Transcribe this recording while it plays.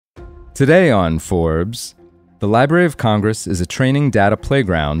Today on Forbes, the Library of Congress is a training data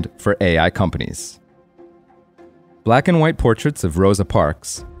playground for AI companies. Black and white portraits of Rosa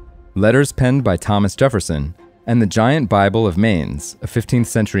Parks, letters penned by Thomas Jefferson, and the giant Bible of Mainz, a 15th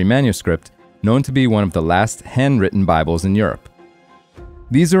century manuscript known to be one of the last handwritten Bibles in Europe.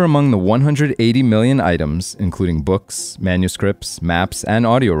 These are among the 180 million items, including books, manuscripts, maps, and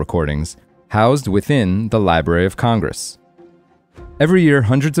audio recordings, housed within the Library of Congress. Every year,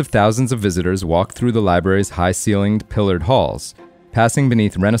 hundreds of thousands of visitors walk through the library's high-ceilinged, pillared halls, passing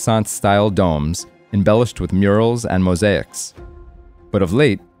beneath Renaissance-style domes embellished with murals and mosaics. But of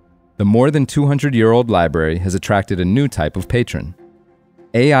late, the more than 200-year-old library has attracted a new type of patron: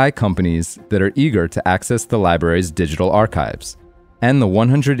 AI companies that are eager to access the library's digital archives and the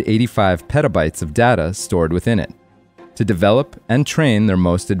 185 petabytes of data stored within it, to develop and train their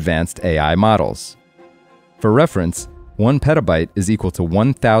most advanced AI models. For reference, 1 petabyte is equal to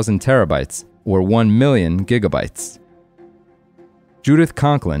 1,000 terabytes, or 1 million gigabytes. Judith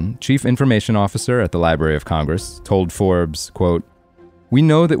Conklin, Chief Information Officer at the Library of Congress, told Forbes, quote, "We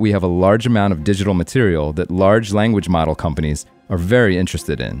know that we have a large amount of digital material that large language model companies are very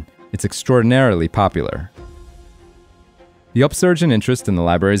interested in. It's extraordinarily popular." The upsurge in interest in the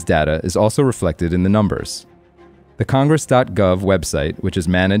library's data is also reflected in the numbers. The Congress.gov website, which is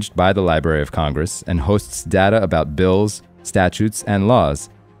managed by the Library of Congress and hosts data about bills, statutes, and laws,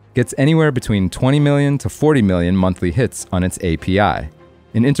 gets anywhere between 20 million to 40 million monthly hits on its API,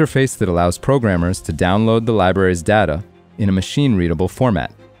 an interface that allows programmers to download the library's data in a machine-readable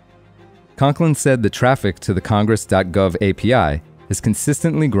format. Conklin said the traffic to the Congress.gov API has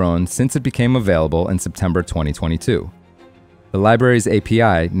consistently grown since it became available in September 2022. The library's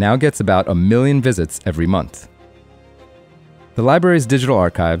API now gets about 1 million visits every month. The library's digital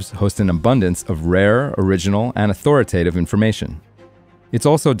archives host an abundance of rare, original, and authoritative information. It's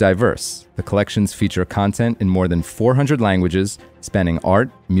also diverse. The collections feature content in more than 400 languages, spanning art,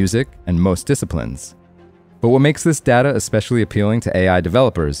 music, and most disciplines. But what makes this data especially appealing to AI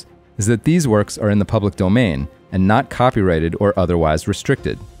developers is that these works are in the public domain and not copyrighted or otherwise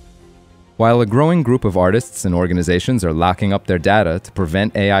restricted. While a growing group of artists and organizations are locking up their data to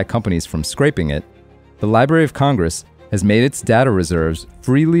prevent AI companies from scraping it, the Library of Congress has made its data reserves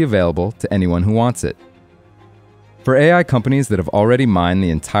freely available to anyone who wants it. For AI companies that have already mined the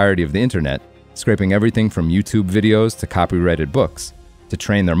entirety of the internet, scraping everything from YouTube videos to copyrighted books, to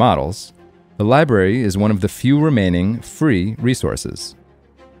train their models, the library is one of the few remaining free resources.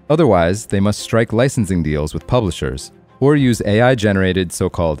 Otherwise, they must strike licensing deals with publishers or use AI-generated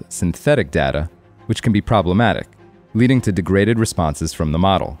so-called synthetic data, which can be problematic, leading to degraded responses from the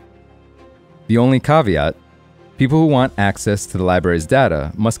model. The only caveat: people who want access to the library's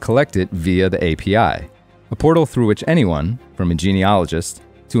data must collect it via the API, a portal through which anyone, from a genealogist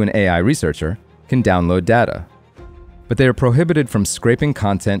to an AI researcher, can download data. But they are prohibited from scraping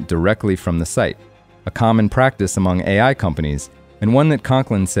content directly from the site, a common practice among AI companies, and one that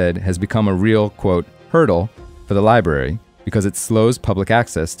Conklin said has become a real, quote, hurdle for the library because it slows public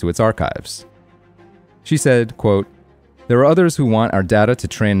access to its archives. She said, quote, "There are others who want our data to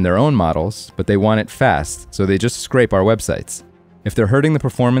train their own models, but they want it fast, so they just scrape our websites. If they're hurting the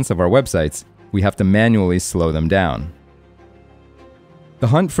performance of our websites, we have to manually slow them down." The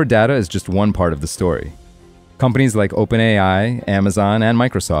hunt for data is just one part of the story. Companies like OpenAI, Amazon, and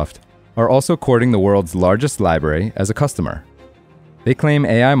Microsoft are also courting the world's largest library as a customer. They claim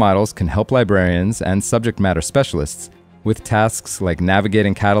AI models can help librarians and subject matter specialists with tasks like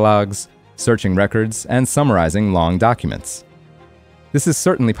navigating catalogs, searching records, and summarizing long documents. This is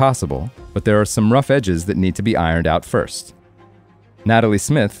certainly possible, but there are some rough edges that need to be ironed out first. Natalie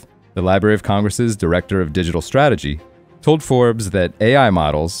Smith, the Library of Congress's Director of Digital Strategy, told Forbes that AI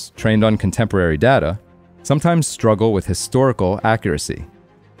models, trained on contemporary data, sometimes struggle with historical accuracy,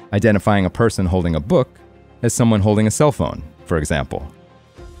 identifying a person holding a book as someone holding a cell phone, for example.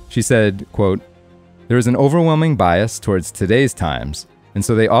 She said, quote, "There is an overwhelming bias towards today's times, and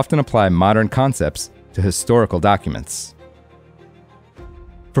so they often apply modern concepts to historical documents."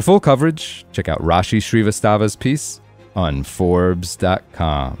 For full coverage, check out Rashi Srivastava's piece on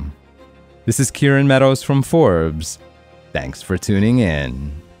Forbes.com. This is Kieran Meadows from Forbes. Thanks for tuning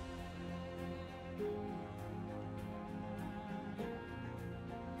in.